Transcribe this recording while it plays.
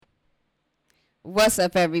What's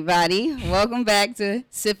up, everybody? Welcome back to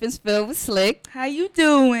Sip and Spill with Slick. How you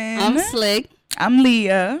doing? I'm Slick. I'm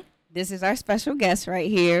Leah. This is our special guest right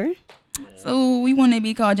here. So we want to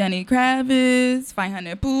be called Jenny Kravitz,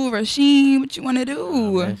 500 Pooh, Rasheen. What you want to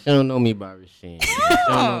do? Man, she don't know me by Rasheen.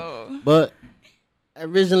 Oh. But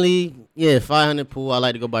originally, 500 Pool. I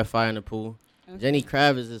like to go by 500 Pool. Okay. Jenny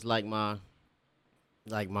Kravitz is like my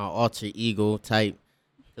alter ego type.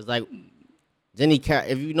 Cause like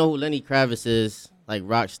if you know who Lenny Kravitz is, like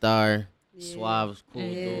rock star, suave, cool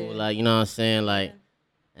dude, like you know what I'm saying, like,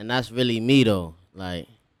 and that's really me though, like,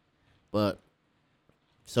 but.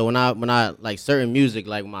 So when I like certain music,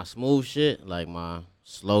 like my smooth shit, like my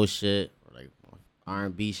slow shit, or like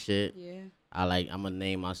R&B shit, I'm gonna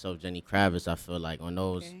name myself Jenny Kravitz. I feel like on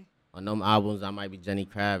them albums I might be Jenny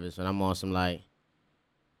Kravitz. When I'm on some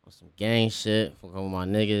gang shit for some of my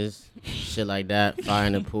niggas, shit like that, Fire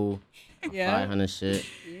in the Pool, 500 shit.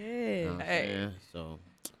 Yeah. You know what I'm saying? So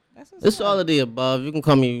That's it's all of the above. You can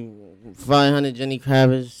call me 500 Jenny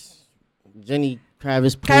Kravitz, Jenny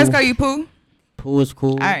Kravitz Pooh. Can I just call you Pooh? Pooh is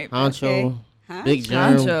cool. All right, Honcho. okay. Huh? Big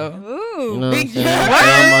Germ. Honcho. Ooh, You know big what I'm saying? job. Shout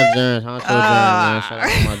out my germs. Honcho germs, man. Shout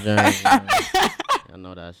out my germs, man. I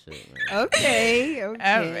know that shit, man. Okay. All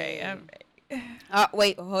right.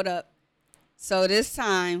 Wait, hold up. So this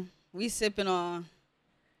time we sipping on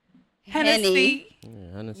Hennessy. Yeah,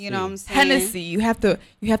 Hennessy. You know what I'm saying? Hennessy. You have to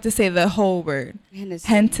say the whole word. Hennessy.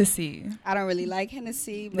 Hennessy. I don't really like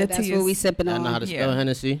Hennessy, but The that's tea what is- we sipping I know how on. to Yeah. spell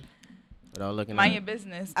Hennessy without looking Mind at your it.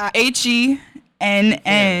 business. Can't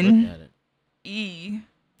Henne. look at it. You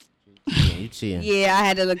cheating. Yeah, I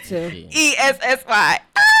had to look too. Cheating. ESSY.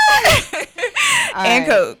 All And right.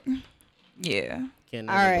 Coke. Yeah. Can't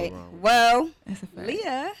All never right. go wrong. Well, That's a fact.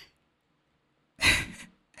 Leah.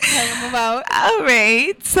 Tell them about. All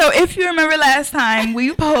right. So if you remember last time,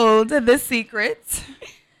 we pulled the secret,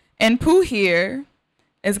 and Pooh here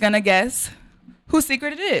is gonna guess whose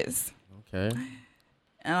secret it is. Okay.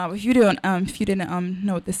 If you didn't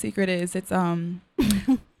know what the secret is, it's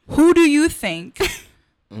who do you think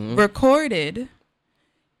Mhm. recorded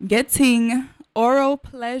getting oral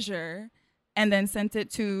pleasure and then sent it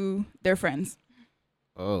to their friends?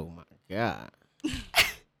 Oh my God.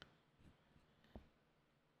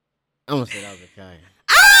 I'm gonna say that was Akaya.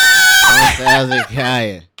 I'm gonna say that was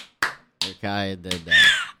Akaya. Akaya did that.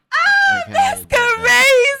 Akaya That's did that.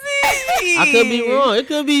 crazy. I could be wrong. It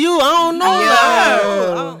could be you. I don't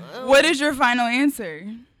know. Yo. What is your final answer?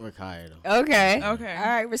 Akaya though. Okay. Okay. All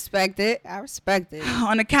right. Respect it. I respect it.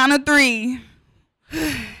 On the count of 3,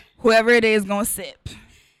 whoever it is gonna sip.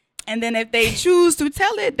 And then if they choose to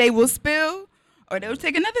tell it, they will spill or they'll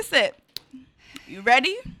take another sip. You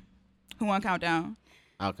ready? Who want to count down?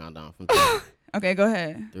 I'll count down from 3. Okay, go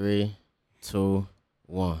ahead. 3, 2,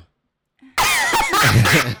 1.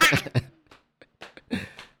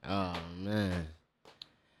 Oh man.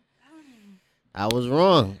 I was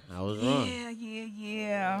wrong.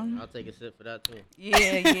 Yeah. I'll take a sip for that too.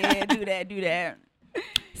 Yeah, do that.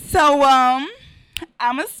 So,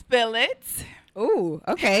 I'ma spill it. Ooh.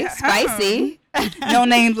 Okay. Spicy. No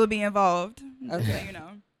names will be involved. Okay. So, you know.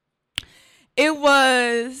 It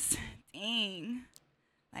was,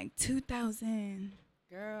 like 2000.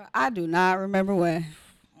 Girl, I do not remember when.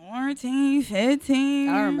 14, 15.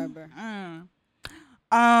 I don't remember.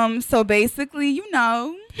 So basically, it's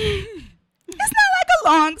not like a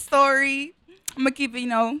long story. I'm gonna keep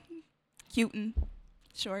it, cute and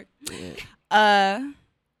short. Yeah.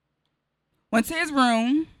 Went to his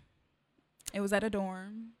room. It was at a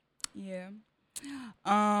dorm. Yeah.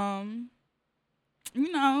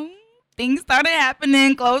 Things started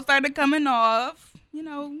happening. Clothes started coming off.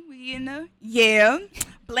 We in the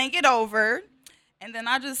blanket over. And then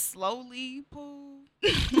I just slowly pulled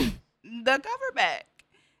the cover back.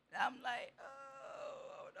 I'm like, oh,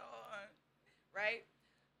 hold on. Right?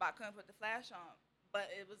 But I couldn't put the flash on. But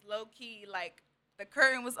it was low key, like the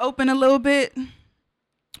curtain was open a little bit.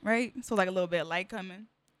 Right? So like a little bit of light coming.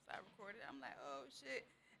 So I recorded. I'm like, oh shit.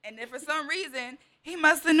 And then for some reason, he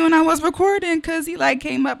must have known I was recording because he like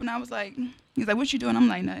came up and I was like, he's like, what you doing? I'm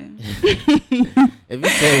like, nothing. If you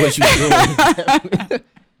say what you doing,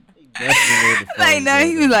 he definitely made the phone Like, no,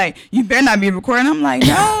 he go. was like, you better not be recording. I'm like,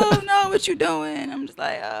 no, what you doing? I'm just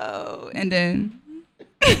like, oh. And then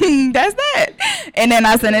that's that. And then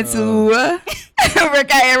I sent it to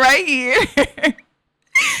Rakaya right here.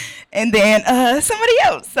 And then somebody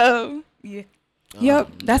else. So, yeah. Yep,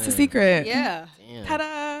 that's the man. secret. Yeah. Damn.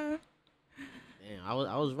 Ta-da. Damn, I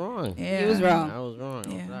was wrong. Yeah. You was wrong. I was wrong.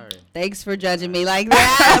 Yeah. I'm sorry. Thanks for judging me like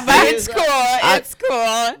that. But it's cool. It's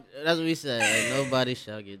cool. That's what we said. Like, nobody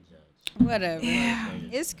shall get judged. Whatever. Yeah.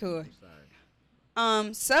 It's cool.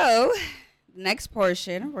 I'm sorry. So next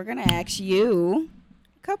portion, we're gonna ask you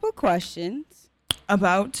a couple questions.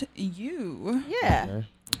 About you. Yeah, Okay.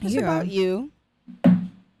 it's Yeah. about you.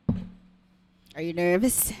 Are you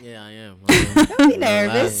nervous? Yeah, I am. Don't be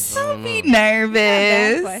nervous. Don't be Not bad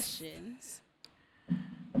nervous. questions.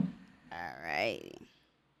 All right.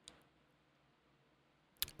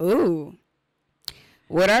 Ooh.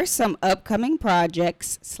 What are some upcoming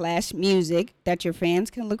projects / music that your fans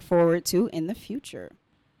can look forward to in the future?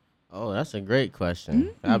 Oh, that's a great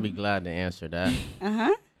question. I'll be glad to answer that.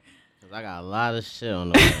 Uh-huh. Cause I got a lot of shit on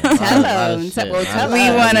the way. Tell them. Tell We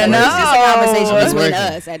us. wanna It's just a know. conversation It's between working.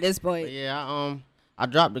 us at this But point. yeah, I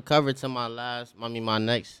dropped the cover to my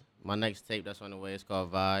next tape that's on the way. It's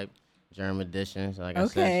called Vibe, Germ Edition. So like I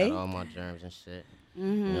said, Okay. shout out all my germs and shit.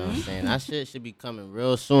 Mm-hmm. You know what I'm saying? That shit should be coming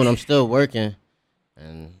real soon. I'm still working,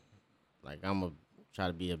 and like I'm gonna try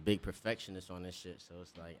to be a big perfectionist on this shit. So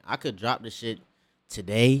it's like I could drop the shit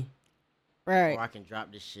today, Right. or I can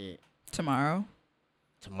drop this shit Tomorrow.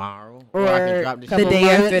 tomorrow, Or I can drop this couple shit The day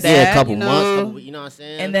after months, that, yeah, a couple you months, know. couple, you know what I'm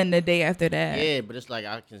saying? And then the day after that. yeah, but it's like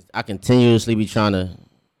I continuously be trying to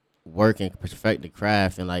work and perfect the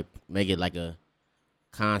craft and like make it like a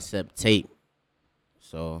concept tape.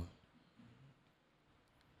 So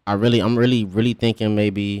I'm really thinking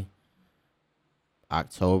maybe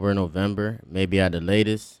October, November, maybe at the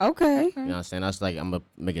latest. Okay. You know what I'm saying? That's like I'm gonna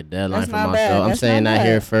make a deadline That's for not myself. bad. I'm That's saying not that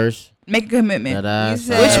here bad. first. Make a commitment. That I You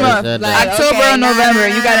said- said, Which I month? said that. October or November,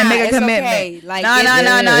 you gotta make a it's commitment. Okay. Like, Nah, get nah, it-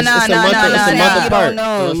 nah, nah, it's nah, a nah, month, nah, it's a nah, month nah. apart. You don't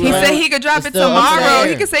know. So it's He like- said he could drop it's it still up tomorrow. there.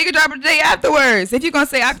 He could say he could drop it the day afterwards. If you're gonna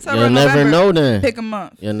say October You'll or never November, know then. pick a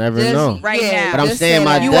month. You'll never Just- know. Right now. But I'm just saying say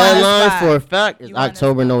my that. You on the deadline spot. for a fact is You on the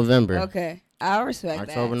October, spot. November. Okay. I'll respect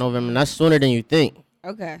October, that. November. And that's sooner than you think.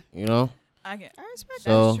 Okay. You know. I respect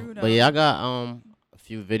So, that's true though. but yeah, I got a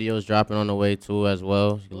few videos dropping on the way too as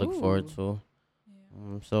well. You can look forward Ooh.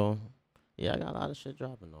 to. So yeah, I got a lot of shit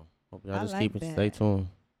dropping though. Hope y'all I just like keep it. that. Stay tuned.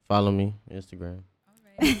 Follow me Instagram.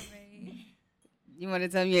 You want to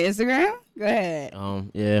tell me your Instagram? Go ahead.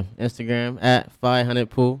 Yeah, Instagram at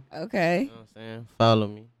 500pool. Okay. You know what I'm saying? Follow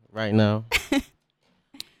me right now.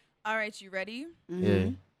 All right, you ready? Mm-hmm. Yeah.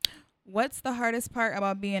 What's the hardest part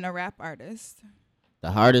about being a rap artist?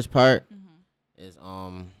 The hardest part Mm-hmm. is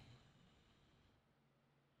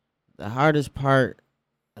the hardest part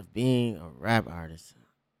of being a rap artist.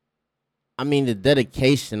 I mean the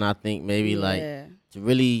dedication, I think maybe like Yeah. to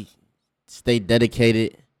really stay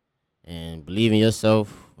dedicated and believe in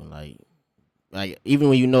yourself. And like even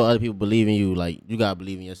when you know other people believe in you, like you gotta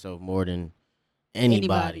believe in yourself more than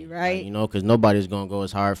anybody, right? Like, you know, because nobody's gonna go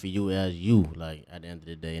as hard for you as you. Like at the end of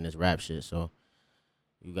the day in this rap shit, so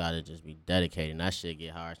you gotta just be dedicated. And that shit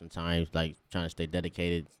get hard sometimes. Like trying to stay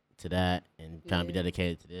dedicated to that and trying to be Yeah.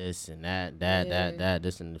 dedicated to this and that, Yeah.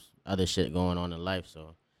 this and this other shit going on in life. So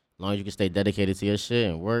as long as you can stay dedicated to your shit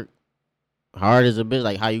and work hard as a bitch,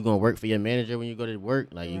 like how you gonna work for your manager when you go to work,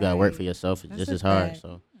 like you gotta work Right. for yourself. It's That's just a as hard. fact.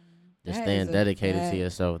 So just That staying is a dedicated fact. to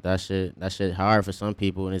yourself. That shit hard for some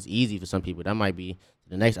people and it's easy for some people. That might be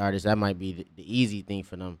the next artist. That might be the easy thing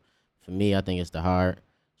for them. For me, I think it's the hard.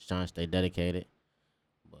 Just trying to stay dedicated.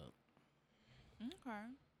 But Okay.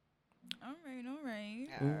 All right.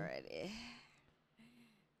 Alrighty.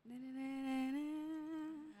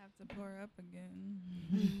 I have to pour up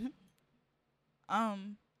again.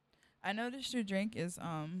 I noticed your drink is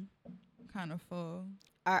kind of full.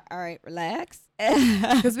 All right, relax.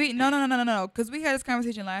 Cause we no. Cause we had this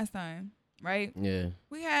conversation last time, right? yeah,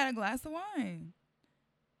 We had a glass of wine.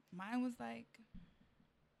 Mine was like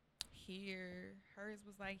here. Hers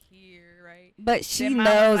was like here, right? But she Then mine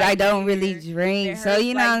was knows like I don't here, really drink, then so hers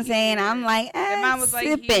you know like what I'm saying. here. I'm like, Then mine was like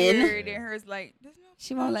sipping. here. Then hers like there's no.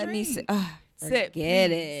 She won't no let me drink. sip. Sip, Forget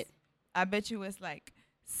please. it. I bet you it's like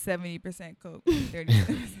 70% Coke,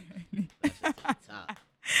 30%. top.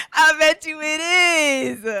 I bet you it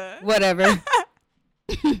is. Whatever.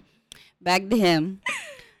 Back to him.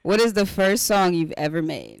 What is the first song you've ever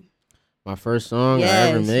made? My first song yes, I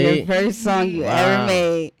ever made. your first song you Wow. ever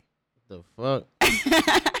made. The fuck?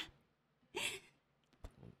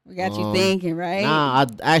 We got you thinking, right? Nah,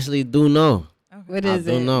 I actually do know. What I is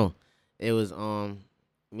do it? know. It was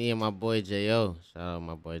me and my boy Jo. Shout out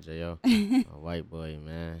my boy Jo, my white boy,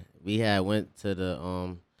 man. We had went to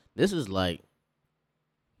the This was like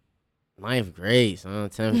 9th grade, son,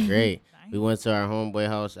 10th grade. We went to our homeboy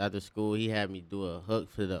house after school. He had me do a hook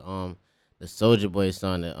for the Soulja Boy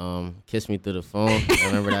song that Kiss Me Through the Phone. I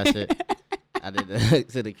remember that shit. I did the hook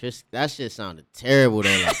to the Chris. That shit sounded terrible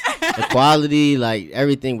though. Like, the quality, like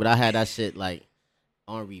everything, but I had that shit like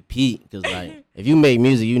on repeat. Cause like if you make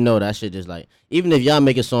music, you know that shit just like even if y'all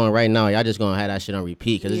make a song right now, y'all just gonna have that shit on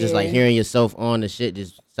repeat. Cause it's just like Yeah. hearing yourself on the shit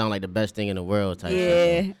just sound like the best thing in the world type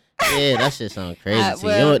shit. Yeah. So, yeah, that shit sound crazy. To you.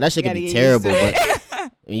 well, You know, that shit could gotta be get used terrible, to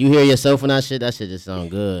but when you hear yourself on that shit just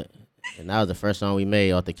sound good. And that was the first song we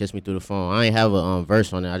made off the Kiss Me Through the Phone. I ain't have a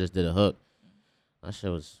verse on it. I just did a hook. That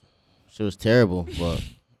shit was terrible, but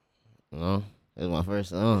you know, it was my first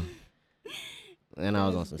song. And I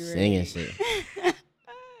was on some singing shit.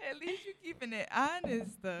 At least you keeping it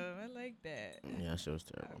honest though. I like that. Yeah, that shit was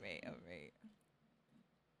terrible. All right.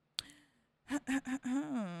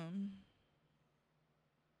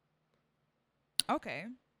 Okay.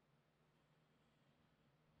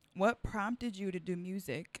 What prompted you to do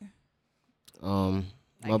music?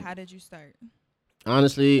 Like How did you start?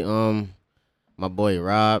 honestly, my boy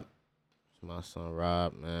Rob, my son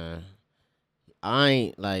Rob, man. I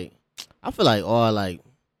ain't like I feel like all like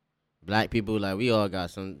black people, like we all got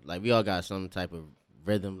some type of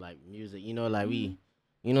rhythm, like music, you know, like we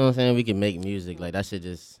you know what I'm saying, we can make music. Like that shit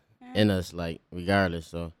just in us, like regardless.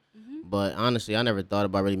 So but honestly I never thought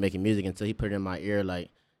about really making music until he put it in my ear like,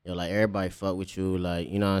 yo, like everybody fuck with you, like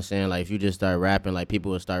you know what I'm saying? Like if you just start rapping, like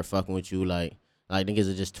people will start fucking with you, like niggas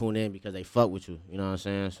will just tune in because they fuck with you, you know what I'm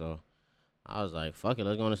saying? So I was like, fuck it,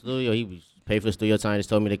 let's go in the studio. He was pay for the studio time, just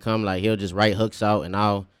told me to come. Like he'll just write hooks out and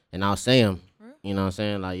I'll say them. You know what I'm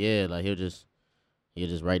saying? Like yeah, like he'll just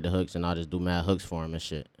write the hooks and I'll just do mad hooks for him and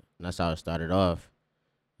shit. And that's how it started off.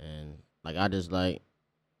 And like I just like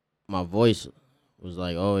my voice was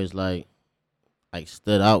like always like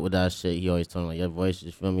stood out with that shit. He always told me like your voice,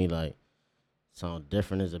 you feel me, like sound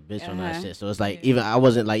different as a bitch on that shit. So it's like even I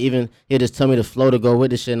wasn't like even he'll just tell me the flow to go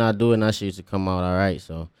with the shit and I do it and that shit used to come out all right.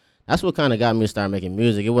 So that's what kind of got me to start making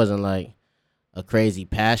music. It wasn't like a crazy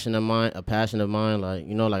passion of mine. Like,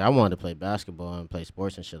 you know, like I wanted to play basketball and play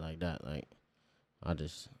sports and shit like that. Like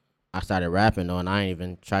I started rapping though and I ain't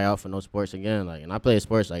even try out for no sports again. Like, and I played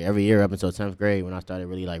sports like every year up until 10th grade when I started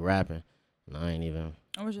really like rapping. And I ain't even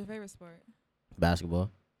What was your favorite sport? basketball.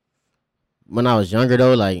 When I was younger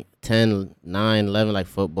though, like 10, 9, 11, like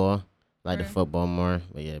football. Like the football more.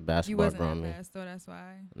 But yeah, You basketball wasn't brought that me. fast, though. That's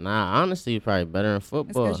why. Nah, honestly, probably better in It's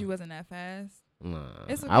football. because you wasn't that fast. Nah,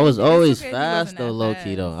 It's okay. I was It's always okay if you fast wasn't though, that low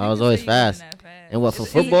key though. fast. I You was can always say you wasn't fast. that fast. And what for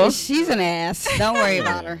football? She's an ass. Don't worry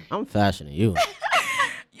about her. I'm faster than you.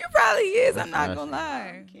 You probably is. I'm That's not gonna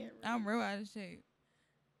fast. lie. I'm real out of shape.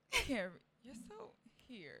 Can't. You're so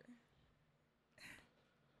here.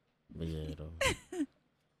 But yeah, though. Let's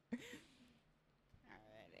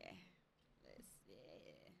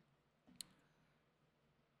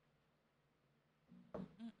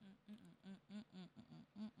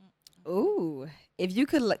see. Ooh, if you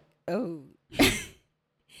could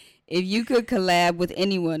if you could collab with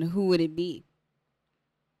anyone, who would it be?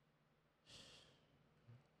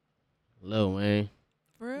 Lil Wayne.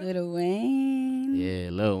 For real? Lil Wayne. Yeah,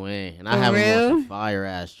 Lil Wayne. And I For have him on real? some fire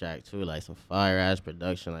ass track too, like some fire ass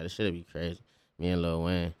production. Like this shit'd be crazy. Me and Lil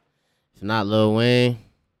Wayne. If not Lil Wayne,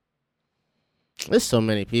 there's so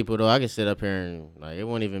many people though. I could sit up here and like it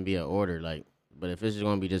won't even be an order. Like, but if it's just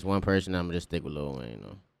gonna be just one person, I'm gonna just stick with Lil Wayne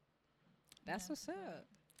though. That's what's up.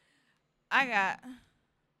 I got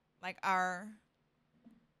like not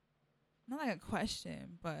like a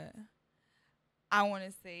question, but I want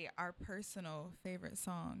to say our personal favorite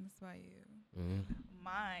songs by you. Mm-hmm.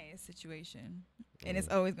 Mine is Situation, and it's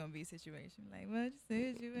always gonna be Situation. Like what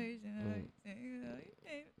situation?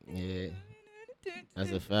 Yeah,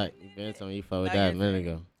 that's a fact. You been telling me you fought with Now that a you're minute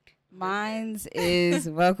saying. ago. Mine's is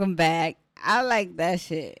Welcome Back. I like that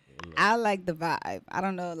shit. I like the vibe. I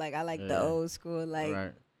don't know, like I like the Yeah. old school like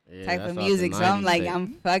Right. Yeah, type that's of off the music. So I'm 90s like tape. I'm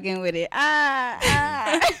fucking with it.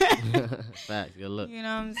 Ah. Facts. Good look. You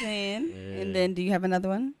know what I'm saying? Yeah. And then do you have another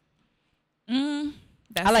one?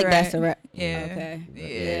 That's I like right. That's a Rap. Yeah. Okay.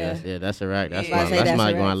 Yeah, that's a rack. That's Yeah. I my say that's that's my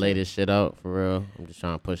a going rack, to lay too. this shit out for real. I'm just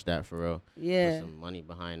trying to push that for real. Yeah. Put some money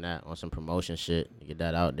behind that on some promotion shit to get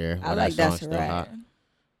that out there. I while like that That's song's a still Rack. hot.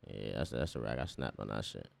 Yeah, that's a rack. I snapped on that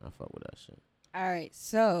shit. I fuck with that shit. All right.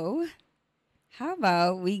 So how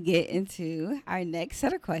about we get into our next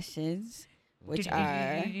set of questions, which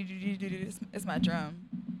are It's my drum.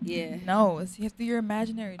 yeah. No, you have to do your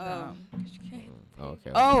imaginary Oh. drum. 'Cause you can't.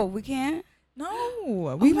 Okay. Oh, we can't?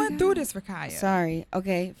 No, we my went through God. this for Kaya. Sorry.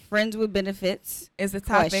 Okay. Friends with benefits. Is the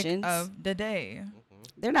topic Questions. of the day.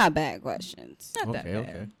 They're not bad questions. Not that Okay, bad.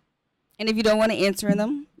 okay. And if you don't want to answer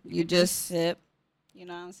them, you just sip. You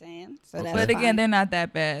know what I'm saying? So Okay. that's But again, fine. they're not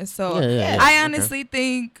that bad. So Yeah. I Okay. honestly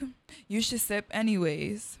think you should sip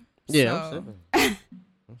anyways. Yeah, So, I'm sipping.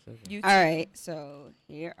 I'm sipping. you All right. So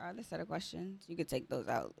here are the set of questions. You could take those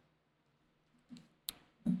out.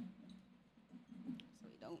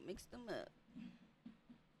 Don't mix them up.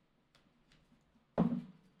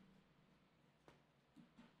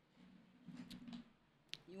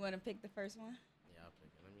 You want to pick the first one? Yeah, I'll pick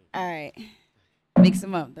it. Let me. All right. Mix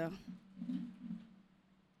them up, though.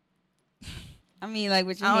 I mean, like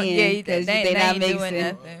what you Oh, mean? yeah, you- Because they they not ain't doing mixing.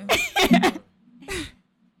 nothing.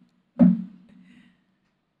 All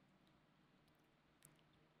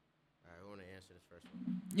right, who want to answer this first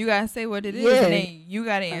one? You gotta say what it is, Yeah. and then you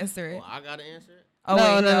gotta answer it. Oh, I gotta answer it. Oh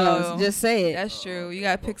no, wait, no. Just say it. That's true. You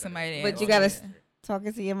gotta pick somebody to But answer you gotta it. talk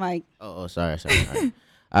into your mic. Oh, sorry. All right.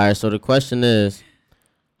 All right. So the question is,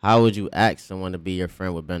 how would you ask someone to be your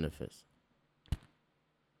friend with benefits?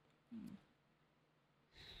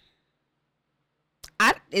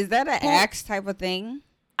 Is that an Well- axe type of thing?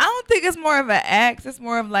 I don't think it's more of an act. It's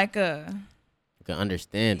more of like a Like an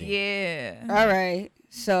understanding. yeah. All right.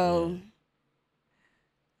 So,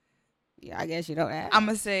 yeah, I guess you don't ask. I'm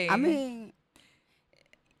gonna say. I mean,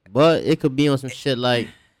 But it could be on some shit like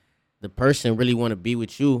the person really want to be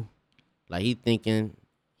with you, like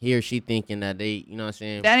he or she thinking that they, you know what I'm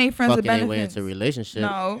saying, that ain't friends with fucking their way benefits. into a relationship.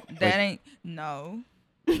 No, that ain't. No,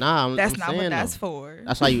 Nah, that's I'm not saying what that's though. for.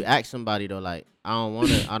 That's how you ask somebody though. Like I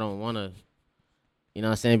don't wanna, you know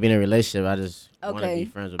what I'm saying, be in a relationship. I just want to okay. be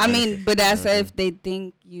friends with I benefits. mean, but that's You know what I'm if they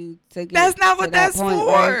think you took it. That's not to what that that's point, for.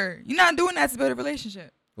 right? You're not doing that to build a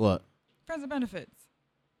relationship. What? Friends with benefits.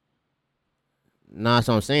 Nah, that's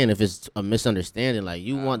what I'm saying. If it's a misunderstanding, like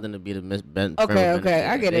you want them to be the friend with Okay, benefit,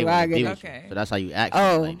 I get they it, wanna I get be it. with you. Okay. So that's how you ask.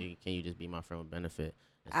 Oh. Like, can you just be my friend with benefit?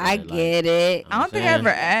 I Instead of, get it. I don't think I saying? ever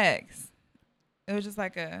asked. It was just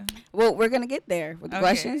like a Well, we're gonna get there with the Okay.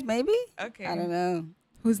 questions, maybe. okay. I don't know.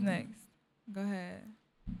 Who's next? Go ahead.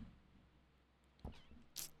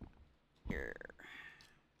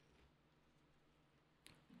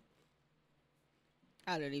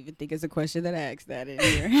 I don't even think it's a question that asks that in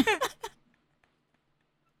here.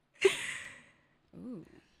 Ooh.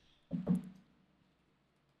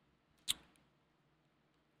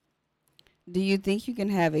 Do you think you can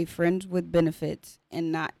have a friend with benefits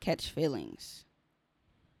and not catch feelings?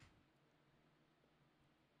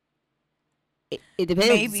 It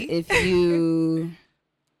depends. Maybe.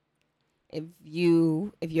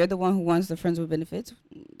 If you're the one who wants the friends with benefits,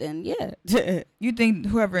 then yeah. You think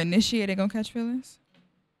whoever initiated gonna catch feelings?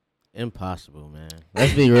 Impossible, man.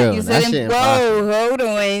 Let's be real. You That said, shit impossible. whoa, hold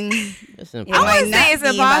on. It's It I impossible. might wouldn't not say it's be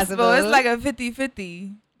impossible. It's impossible. like a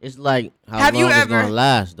 50-50. It's like how Have you long it's ever- gonna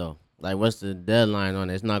last though. Like what's the deadline on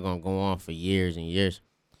it? It's not gonna go on for years and years.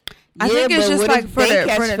 I think it's but just what like if for they the-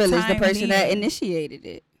 catch for the feelings, the time person that being. initiated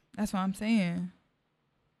it. That's what I'm saying.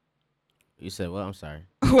 You said what? I'm sorry.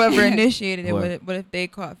 Whoever initiated it, Whoever. what if they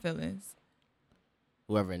caught feelings?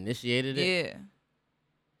 Whoever initiated it. Yeah.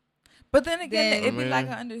 But then again, Then- it'd be like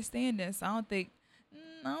Man. an understanding. So I don't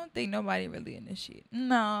think nobody really initiated.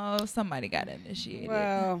 No, somebody got initiated.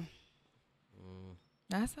 Well, Mm,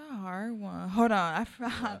 That's a hard one. Hold on, I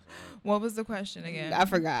forgot. What was the question again? I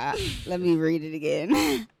forgot. Let me read it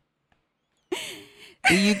again.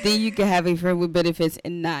 Do you think you can have a friend with benefits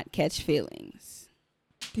and not catch feelings?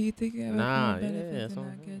 Do you think you have Nah, a friend with yeah, benefits that's and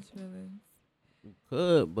what I'm not saying. catch feelings?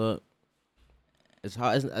 could, but it's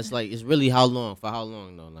hard. It's like it's really how long? For how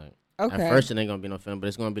long though? Like Okay. at first it ain't gonna be no film, but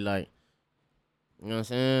it's gonna be like, you know what I'm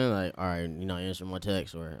saying? Like, all right, answer my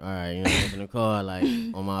text, or all right, answer the call, like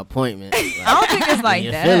on my appointment. Like, I don't think it's like in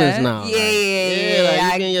your that. feelings now. Yeah, like,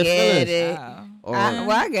 I you get in your get feelings. it. Wow. Or,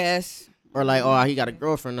 Well, I guess. or like, oh, he got a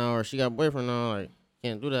girlfriend now, or she got a boyfriend now. Like,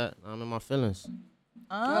 can't do that. I'm in my feelings.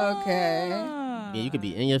 Okay. Yeah, you could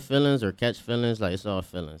be in your feelings or catch feelings. Like it's all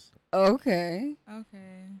feelings. Okay.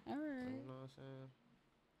 Okay. All right. You know what I'm saying?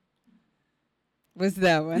 What's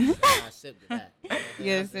that one? I sipped that.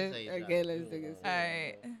 Yes. Okay, let's take a sip. All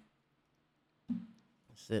right.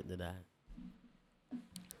 Sip to that.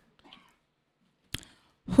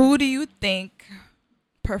 Who do you think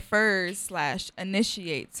prefers /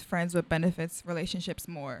 initiates friends with benefits relationships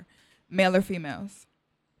more, male or females?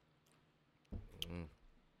 Mm.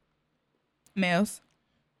 Males.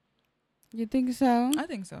 You think so? I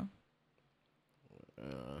think so.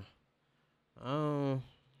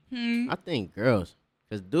 I think girls,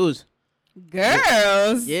 cause dudes.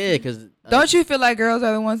 Girls. Yeah, cause Don't you feel like girls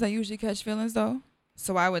are the ones that usually catch feelings though?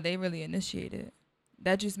 So why would they really initiate it?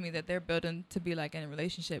 That just means that they're building to be like in a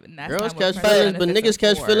relationship, and that's girls not what catch friends with feelings, but benefits niggas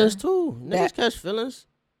are catch for. feelings too. Niggas That- catch feelings.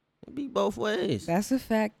 It be both ways. That's a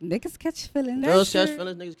fact. Niggas catch feelings. Girls catch true.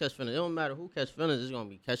 feelings, niggas catch feelings. It don't matter who catch feelings. It's gonna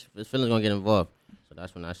be his feelings gonna get involved. So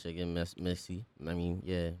that's when that shit get messy. I mean,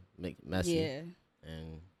 yeah, messy. Yeah.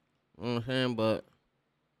 And you know what I'm saying, but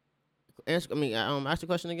ask the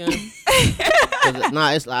question again. 'Cause,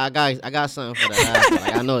 nah, it's like I got something for that.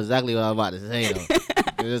 Like I know exactly what I'm about to say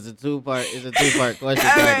though. It's a two-part. It's a two-part question.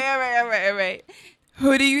 All right.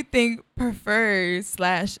 Who do you think prefers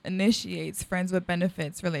 / initiates friends with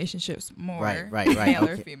benefits relationships more? Right. Male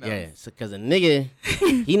or Okay. female? Yeah, because a nigga,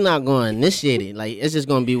 he not going to initiate it. Like, it's just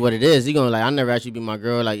going to be what it is. He going to, like, I never asked you to be my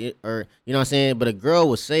girl, like, or, you know what I'm saying? But a girl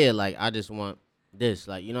would say it, like, I just want this.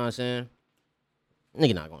 Like, you know what I'm saying?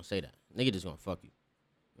 Nigga not going to say that. Nigga just going to fuck you.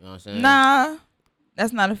 You know what I'm saying? Nah,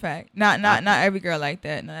 that's not a fact. Not every girl like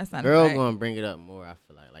that. No, that's not Girl a fact. going to bring it up more, I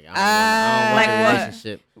feel like. Like, I don't want Like a what?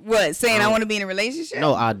 relationship. What? Saying I want to be in a relationship?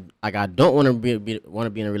 No, I don't want to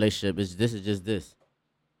be in a relationship. This is just this.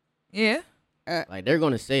 Yeah, Like, they're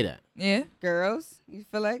going to say that. yeah. Girls? You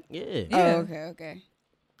feel like? Yeah. Yeah. Oh, okay.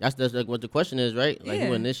 That's like what the question is, right? Like, Yeah.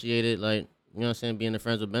 who initiated, like, you know what I'm saying, being the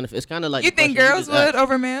friends with benefits. It's kind of like You the think question girls just asked. would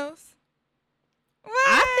over males? What?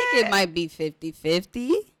 I think it might be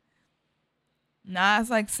 50-50. Nah, it's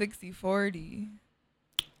like 60-40.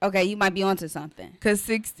 Okay, you might be onto something. Cause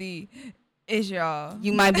 60 is y'all.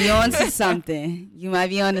 You might be onto something.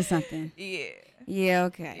 Yeah. Yeah,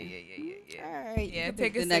 okay. Yeah. All right. you Yeah, can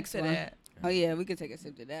take pick a the sip to one. that. Oh, yeah, we could take a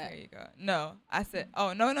sip to that. There you go. No, I said.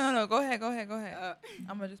 Oh no. Go ahead.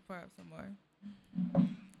 I'm gonna just pour up some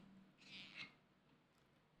more.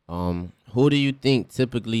 Who do you think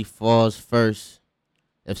typically falls first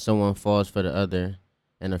if someone falls for the other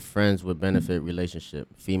in a friends with benefit relationship,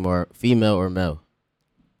 female or male?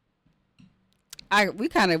 We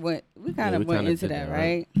kind of went into did that,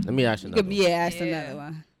 right? Let me ask you another. Ask Yeah. another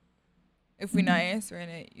one. If we're not answering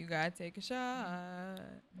it, you gotta take a shot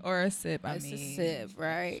or a sip. It's I mean, a sip,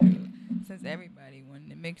 right? Since everybody wanted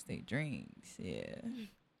to mix their drinks, yeah.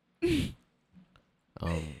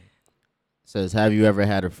 Says, have you ever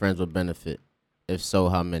had a friends with benefit? If so,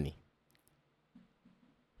 how many?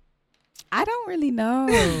 I don't really know.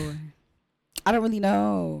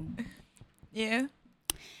 Yeah.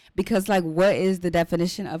 Because, like, what is the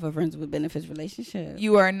definition of a friends with benefits relationship?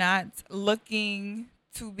 You are not looking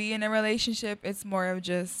to be in a relationship. It's more of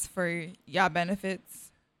just for y'all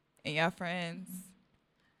benefits and y'all friends.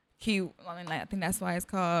 Cute. I mean, like, I think that's why it's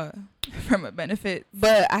called from a benefit.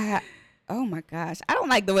 But oh my gosh, I don't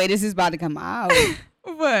like the way this is about to come out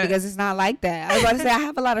What? because it's not like that. I was about to say I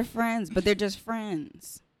have a lot of friends, but they're just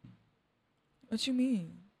friends. What you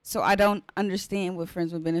mean? So I don't understand what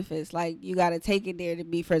friends with benefits. Like, you got to take it there to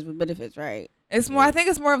be friends with benefits, right? It's more. I think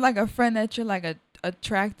it's more of like a friend that you're like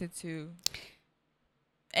attracted to,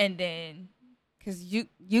 and then Because you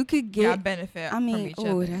could y'all get. benefit I from mean, each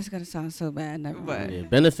oh, other. that's gonna sound so bad. Never What? mind. Yeah,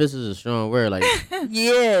 benefits is a strong word. Like,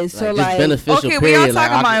 Yeah, so just like, beneficial. Okay, period. we all Like,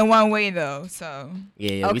 talking I about could- in one way though. So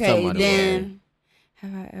Yeah, we talking okay, about it. then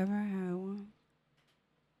have I ever had one?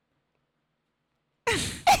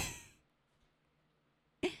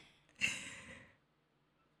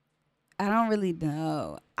 I don't really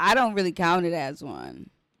know. I don't really count it as one.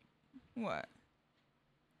 what?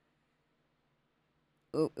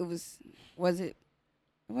 It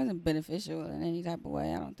wasn't beneficial in any type of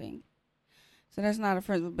way, I don't think. So that's not a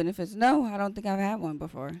friends with benefits. No, I don't think I've had one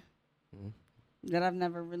before. Mhm. That I've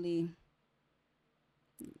never really.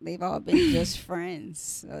 They've all been just friends,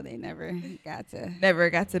 so they never got to. Never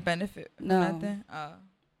got to benefit from No. nothing. Oh.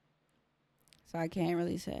 So I can't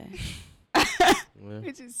really say. Yeah.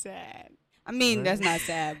 Which is sad. I mean, Right. that's not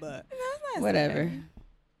sad, but No, it's not whatever. sad.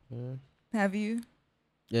 Yeah. Have you?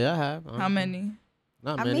 Yeah, I have. How many?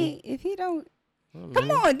 Not I many. mean, if he don't, Not come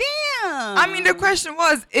many. on, damn. I mean, the question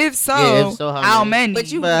was, if so, Yeah, if so, how how many? many?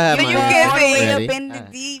 But you, But I have you my going can't all the say way up in the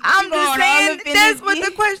Alright. deep. I'm You going just all saying up in that's the what the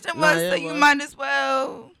deep. question Nah, was, yeah, so you well. might as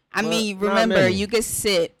well. I mean, Well, not remember, many. you could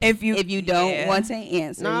sit If you don't yeah. want to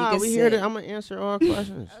answer. Nah, you could we sit. here. I'm gonna answer all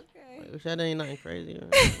questions. Okay. Like, that ain't nothing crazy.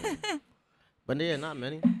 But yeah, not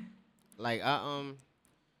many. Like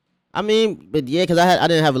I mean, but yeah, cause I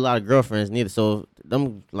didn't have a lot of girlfriends neither. So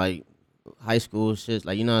them like high school shit,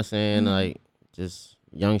 like you know what I'm saying, like just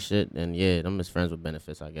young shit. And yeah, them is friends with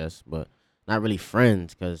benefits, I guess, but not really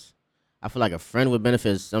friends. Cause I feel like a friend with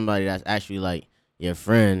benefits is somebody that's actually like your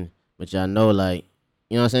friend, but y'all know like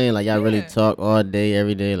you know what I'm saying, like y'all really Yeah. talk all day,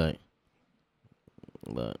 every day, like.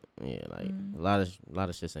 But yeah, like a lot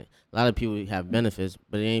of shit ain't. A lot of people have benefits,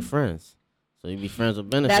 but they ain't friends. So you be friends with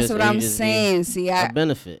benefits. That's what or you I'm just be saying. See, A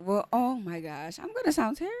benefit. well, oh my gosh, I'm gonna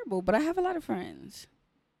sound terrible, but I have a lot of friends.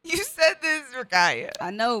 You said this, Rakaya.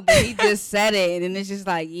 I know, but he just said it, and it's just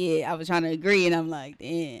like, yeah, I was trying to agree, and I'm like,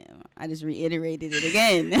 damn, I just reiterated it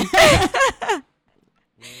again.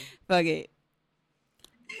 Fuck it.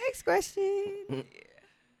 Next question.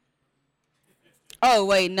 Oh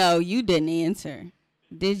wait, no, you didn't answer,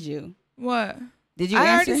 did you? What? Did you I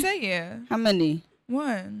answer? already said yeah. How many?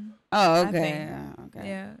 One. Oh, I okay. think. Okay.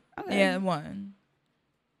 Yeah. Okay. Yeah, one.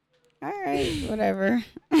 All right, whatever.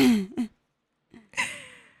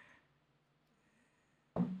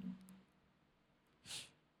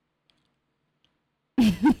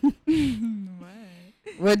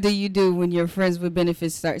 What do you do when your friends with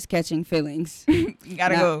benefits starts catching feelings? You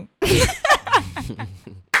gotta go.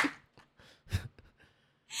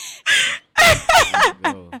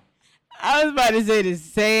 I was about to say the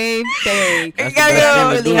same thing. You That's the gotta best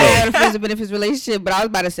go. thing to Really do. had a friends with benefits relationship, but I was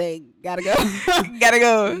about to say, gotta go. Gotta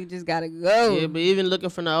go. You just gotta go. Yeah, but even looking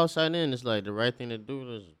from the outside in, it's like the right thing to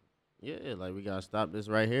do is, yeah, like we gotta stop this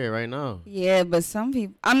right here, right now. Yeah, but some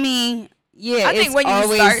people, I mean, yeah, I think it's when you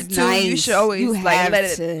always start to, nice. you should always You like have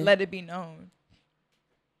let to. it be known.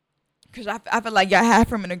 Cause I feel like y'all have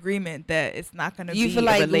from an agreement that it's not gonna You be feel a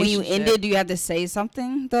like when you relationship. end it, do you have to say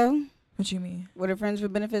something though? What you mean? With a friends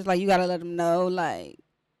with benefits, like you gotta let them know, like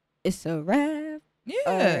it's a wrap. Yeah.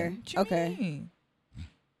 Or- What you okay. mean?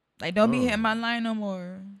 Like don't be Oh. hitting my line no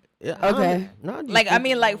more. Yeah. Okay. Like I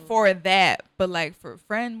mean like for that, but like for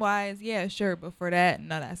friend wise, yeah, sure. But for that,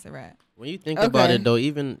 no, that's a wrap. When you think about Okay. it though,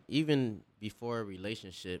 even before a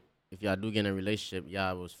relationship, if y'all do get in a relationship,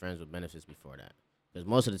 y'all was friends with benefits before that. Because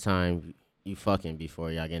most of the time, you fucking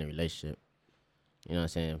before y'all get in a relationship. You know what I'm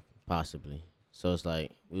saying? Possibly. So it's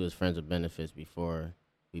like we was friends with benefits before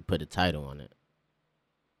we put a title on it.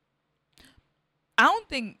 I don't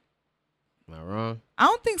think Am I wrong?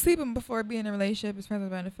 sleeping before being in a relationship is friends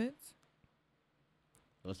with benefits.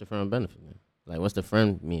 What's the friend benefit then? Like, what's the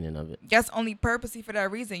friend meaning of it? That's only purposely for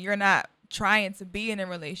that reason. You're not trying to be in a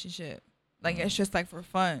relationship. Like it's just like for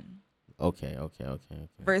fun. Okay.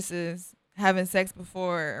 Versus having sex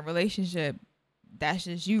before a relationship, that's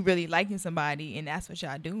just you really liking somebody and that's what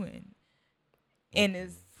y'all doing. And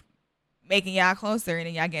it's making y'all closer and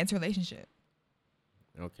then y'all get into a relationship.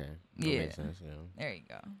 Okay. That Yeah. makes sense, yeah. There you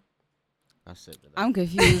go. I said that. I'm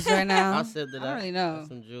confused right now. I said that. I don't really know. That's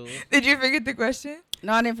some jewels. Did you forget the question?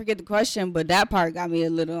 No, I didn't forget the question, but that part got me a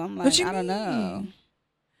little. I'm like, What you I don't know. mean?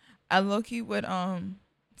 I low-key would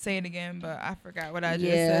say it again, but I forgot what I just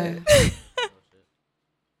Yeah. said.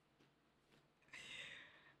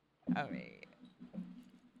 All right.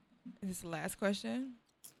 Is this the last question?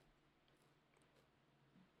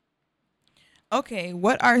 Okay,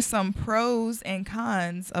 what are some pros and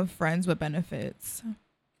cons of friends with benefits?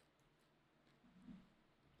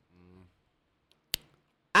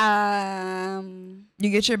 You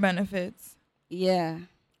get your benefits Yeah,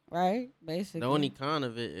 right. Basically, The only con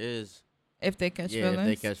of it is, if they catch yeah, feelings.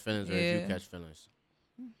 if they catch feelings or if Yeah. you catch feelings.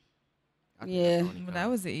 I think that's Yeah. the only Well, con. that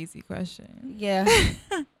was an easy question. Yeah,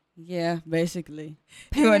 yeah. Basically,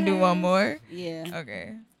 You want to do one more? yeah.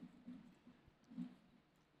 Okay.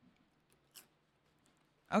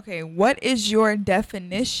 Okay, what is your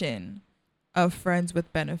definition of friends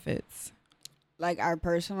with benefits? Like our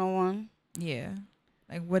personal one. Yeah.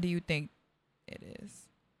 Like, what do you think it is?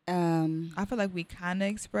 I feel like we kind of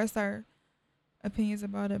expressed our opinions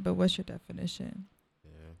about it, but what's your definition?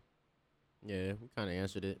 Yeah, we kind of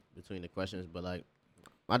answered it between the questions, but like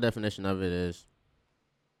my definition of it is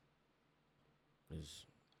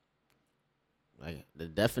like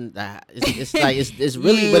it's like it's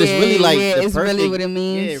really, but it's really like yeah, the it's perfect, really what it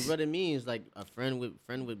means. Yeah, what it means, like a friend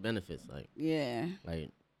with benefits, like Yeah.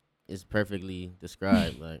 it's perfectly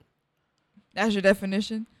described. Like, That's your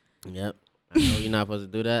definition? yep, I know you're not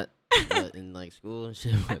supposed to do that but in like school and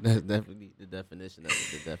shit, but that's definitely the definition of it.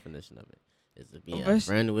 The definition of it is to be a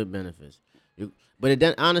friend with benefits. But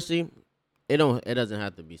it honestly, it doesn't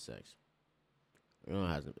have to be sex. It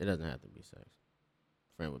doesn't have to be sex.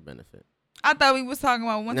 Friend with benefit. I thought we was talking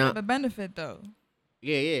about one Now- type of benefit, though.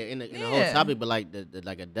 Yeah, in the whole Yeah. topic, but like the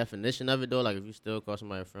like a definition of it though, like if you still call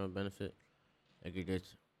somebody a friend with benefit, like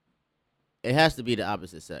it has to be the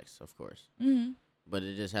opposite sex, of course. Mm-hmm. But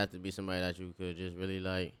it just has to be somebody that you could just really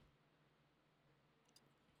like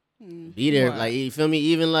Mm. be there. What? Like, you feel me?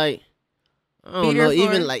 Even like, I Be don't there know, for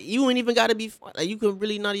even her? like you ain't even gotta be like you could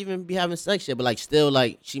really not even be having sex yet, but like still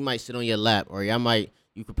like she might sit on your lap or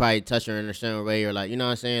you could probably touch her in a certain way or like, you know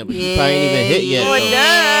what I'm saying? But you probably ain't even hit yet. Oh, so-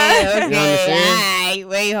 duh. You know what I'm saying? Alright,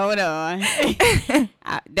 wait, hold on.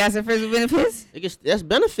 That's a friends with benefits? That's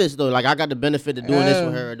benefits though. Like I got the benefit of doing this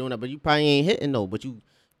with her or doing that, but you probably ain't hitting though. But you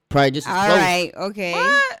probably just as All close. right, okay.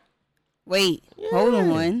 What? Wait, hold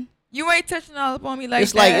on. You ain't touching all up on me like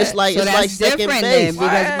It's that. like it's like So it's that's like second different base. then,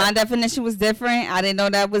 because What? my definition was different. I didn't know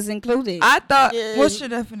that was included. I thought. Yeah. What's your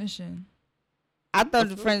definition? I thought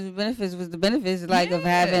the friends with benefits was the benefits like of Yeah.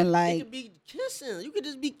 having You like. could be kissing. You could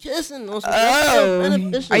just be kissing on some Oh.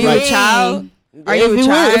 beneficial. Are you like, a child? Are you if a it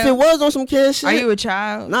child? Was, if it was on some kid shit, Are you a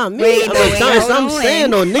child? Nah, me. Wait, I'm, no, wait, I'm hold on.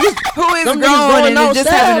 saying though, niggas. Who is Some niggas grown going and is just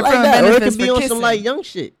outside having a like friend that, or it benefits could be for on kissing? some like young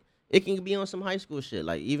shit. It can be on some high school shit,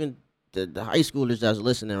 like even the high schoolers that's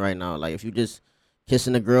listening right now. Like if you just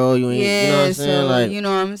kissing a girl, you ain't. You know what I'm saying? So Like you know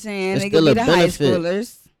what I'm saying. it's They could still be a the high benefit.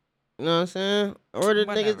 schoolers. You know what I'm saying? Or the niggas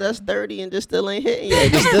Whatever. that's 30 and just still ain't hitting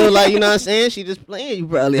yet. Just still like, you know what I'm saying? She just playing you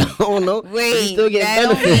probably. I don't know. But Wait, you still get that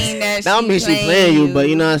don't benefits. mean that don't she mean she playing playing you, you. but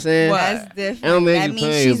you know what I'm saying? What? That's different. That don't mean that she means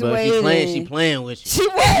playing you, she's but waiting. she playing with you. She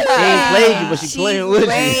waiting. She ain't played you, but she She's playing with you.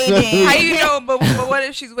 waiting. How you know? But what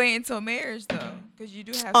if she's waiting until marriage though? Because you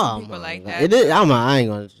do have some people like that. It is, I ain't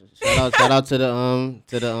gonna shout out to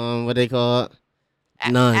the what they call it?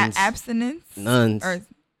 Nuns. Abstinence. Nuns. Or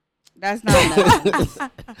That's not enough. Nah,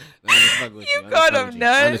 I'm just fucking with You I'm just called fucking them with you.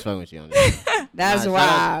 nuns? I'm just fucking with you on that. That's Nah,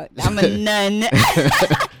 wild. shout I'm a nun.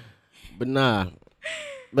 But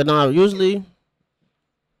nah,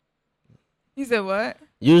 you said what?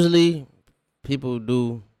 usually people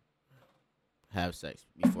do have sex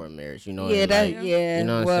before marriage, you know. Yeah, and, that like, yeah. you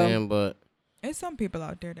know what well, I'm saying? But There's some people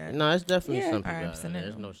out there that. no, it's definitely Yeah. some people Are out there. abstinent.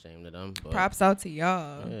 There's no shame to them. But, Props out to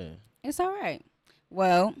y'all. yeah. It's all right.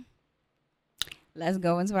 Well, let's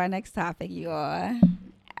go into our next topic, you all.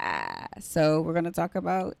 So we're gonna talk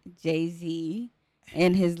about Jay-Z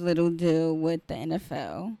and his little deal with the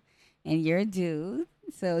NFL, and you're a dude,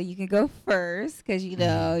 so you can go first because you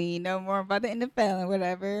know more about the NFL and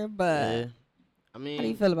whatever. But Yeah. I how do you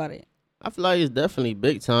mean, feel about it? I feel like it's definitely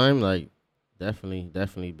big time. Like,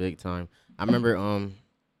 definitely big time. I remember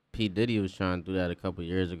P. Diddy was trying to do that a couple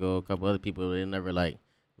years ago. A couple other people, they never like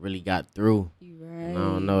really got through. You right? And I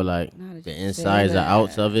don't know like Now that the you say insides or that.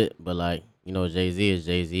 outs of it, but like you know, Jay-Z is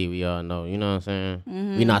Jay-Z. We all know. You know what I'm saying?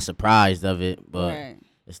 Mhm. We not surprised of it, but Right.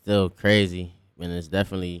 it's still crazy, and it's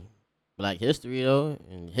definitely Black history though,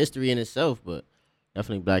 and history in itself, but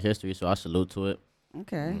definitely Black history. So I salute to it.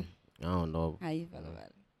 Okay. I don't know. How you feel about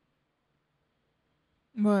it?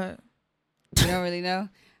 What? You don't really know.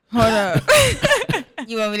 Hold up.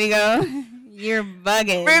 You want me to go? You're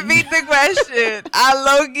bugging. Repeat the question. I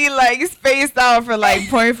low-key like spaced out for like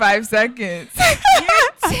 0.5 seconds.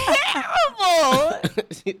 Terrible.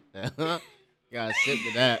 Gotta sip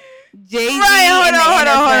to that. Jay-Z Right, hold in on.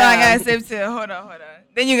 the I NFL. gotta sip to it. Hold on.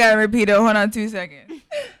 Then you gotta repeat it. Hold on 2 seconds.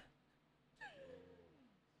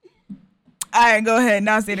 All right, go ahead.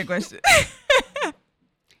 Now say the question.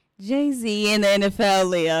 Jay-Z in the NFL,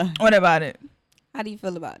 Leah. What about it? How do you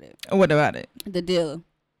feel about it? What about it? The deal.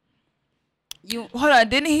 Hold on.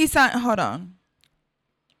 Didn't he sign? Hold on.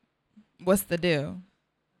 What's the deal?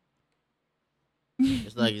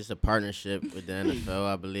 It's like it's a partnership with the NFL,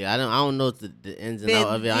 I believe. I don't know the ins and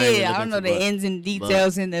outs of it. I ain't really I don't know looked the into it, ins and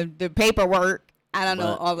details and the paperwork. I don't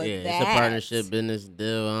know but, all of yeah, that. it's a partnership business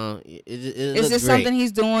deal. It Is looks this great. something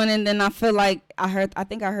he's doing? And then I feel like I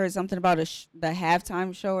think I heard something about the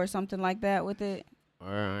halftime show or something like that with it. All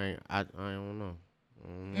right, I don't know.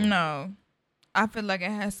 No. I feel like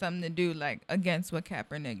it has something to do like against what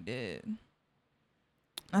Kaepernick did.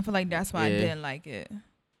 I feel like that's why I Yeah. didn't like it.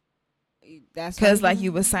 That's Because what like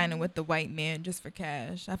you was signing with the white man just for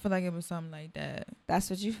cash. I feel like it was something like that. That's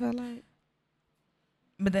what you feel like.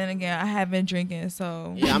 But then again, I have been drinking,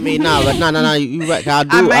 so Yeah, I mean, no. You right.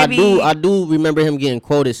 I do remember him getting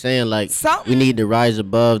quoted saying like, something. we need to rise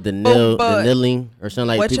above the but kneeling or something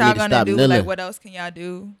like. what People y'all need to gonna stop do? kneeling. Like, what else can y'all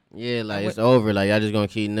do? Yeah, like Like, it's over. Like y'all just gonna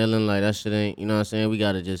keep kneeling. Like that shit ain't. You know what I'm saying? We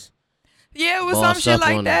gotta just. Yeah, it was Boss some shit up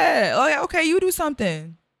like on that. Oh yeah, okay, you do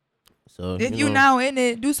something. So If you know, now in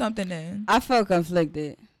it, do something then. I felt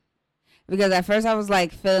conflicted because at first I was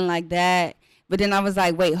like feeling like that, but then I was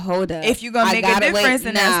like, wait, hold up. If you gonna I make a gotta difference,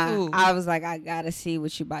 then that's nah. cool. I was like, I gotta see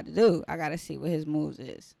what you about to do. I gotta see what his moves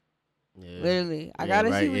is. Yeah. Literally, I Yeah, gotta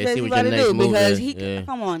right. see what Yeah, Jay-Z see what about your to next do move because is. he. Yeah.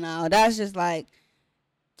 Come on now, that's just like,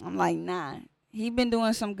 I'm like, nah. He been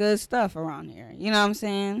doing some good stuff around here. You know what I'm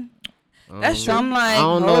saying? That's So true. I'm like, I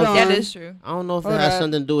don't hold know. on. That is true. I don't know if Hold it has up.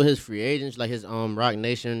 something to do with his free agents, like his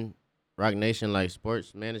Rock Nation like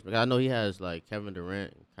sports management. I know he has like Kevin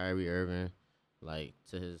Durant, and Kyrie Irving, like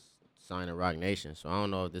to his sign a Rock Nation. So I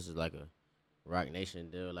don't know if this is like a Rock Nation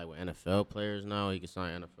deal, like with NFL players now. He can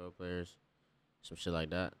sign NFL players, some shit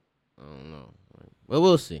like that. I don't know. Well,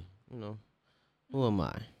 we'll see. You know, who am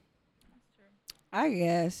I? I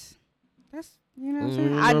guess that's you know what I'm You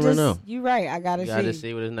saying. I never just know. you're right. I gotta You gotta see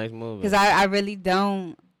see what his next move is. because I really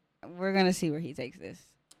don't. We're gonna see where he takes this.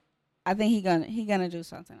 I think he gonna do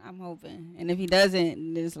something. I'm hoping, and if he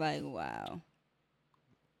doesn't, then it's like wow.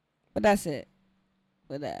 But that's it.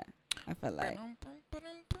 With that, I feel like.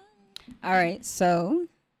 All right, so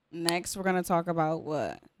next we're gonna talk about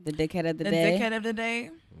what the dickhead of the day. dickhead of the day,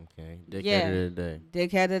 Okay, dickhead Yeah. of the day.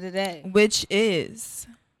 Dickhead of the day. which is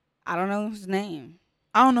I don't know his name.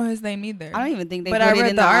 I don't know his name either. I don't even think they but put I it read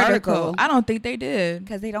in the article. I don't think they did.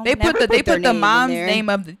 because they don't. They never put the their mom's in there. name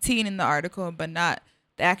of the teen in the article, but not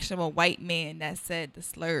the actual white man that said the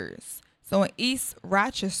slurs. So in East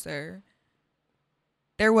Rochester,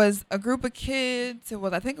 there was a group of kids.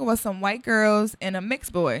 I think it was some white girls and a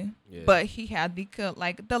mixed boy, Yeah. but he had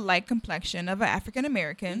the light complexion of an African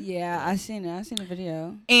American. Yeah, I seen it. I seen the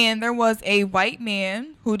video. And there was a white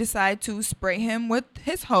man who decided to spray him with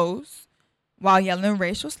his hose while yelling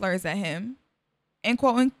racial slurs at him and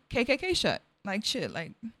quoting KKK shit,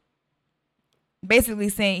 like basically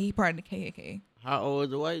saying he part of the KKK. How old is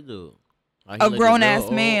the white dude? Like, A he grown real ass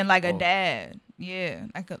old? man, like a Oh. dad. Yeah,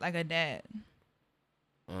 like a dad.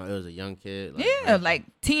 It was a young kid. Yeah, like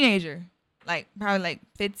teenager. Like probably like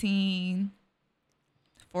 15,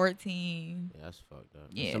 14. Yeah, that's fucked up.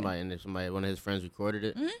 Yeah. Somebody, one of his friends recorded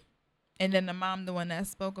it. Mhm. And then the mom, the one that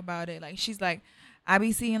spoke about it, like she's like, I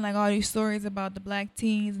be seeing like all these stories about the black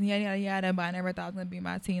teens and yada yada yada, but I never thought it was gonna be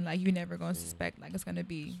my teen. Like you never gonna suspect like it's gonna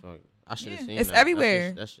be. Fuck. I should have Yeah, seen it's that.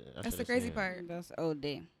 everywhere. I That's the should've crazy seen it. part. That's OD.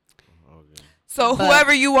 Okay. So But-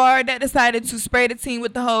 whoever you are that decided to spray the teen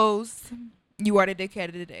with the hose, you are the dickhead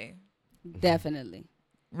of the day. Definitely.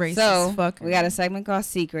 Racist So fucker. we got a segment called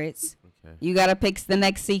Secrets. Okay. You gotta pick the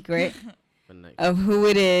next secret For next of who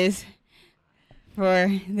it is for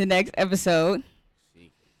the next episode.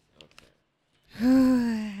 secret.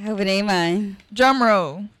 Okay. Hope it ain't mine. Drum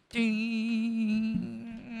roll.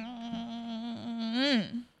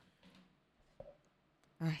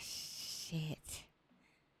 Oh shit.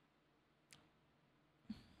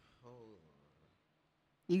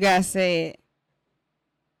 You gotta say it.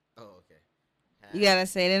 Oh, okay. You gotta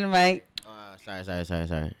say it in the mic.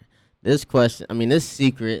 Sorry. This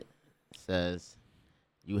secret says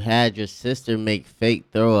you had your sister make fake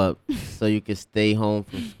throw up so you could stay home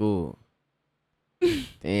from school.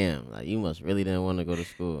 Damn, like you must really didn't want to go to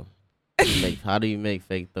school. How do you make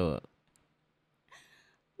fake throw up?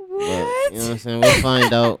 But, you know what I'm saying? We'll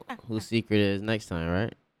find out whose secret it is next time,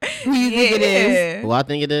 right? Who you think it is? Who I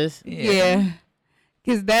think it is? Yeah.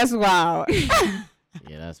 Cause that's wild. Yeah,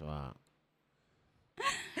 that's wild.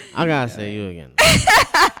 I gotta say you again.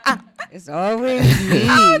 It's always me.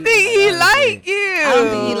 I don't think he like you. I don't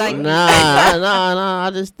think he like me. Nah. I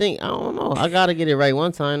just think I don't know. I gotta get it right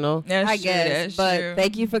one time though. That's I true, guess. that's But true.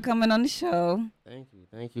 thank you for coming on the show.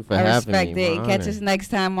 Thank you for I having respect me. it. My Catch honor. us next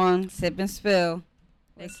time on Sip and Spill.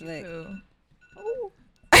 Thank It's you, lit. too.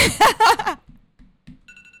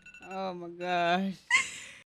 Oh my gosh.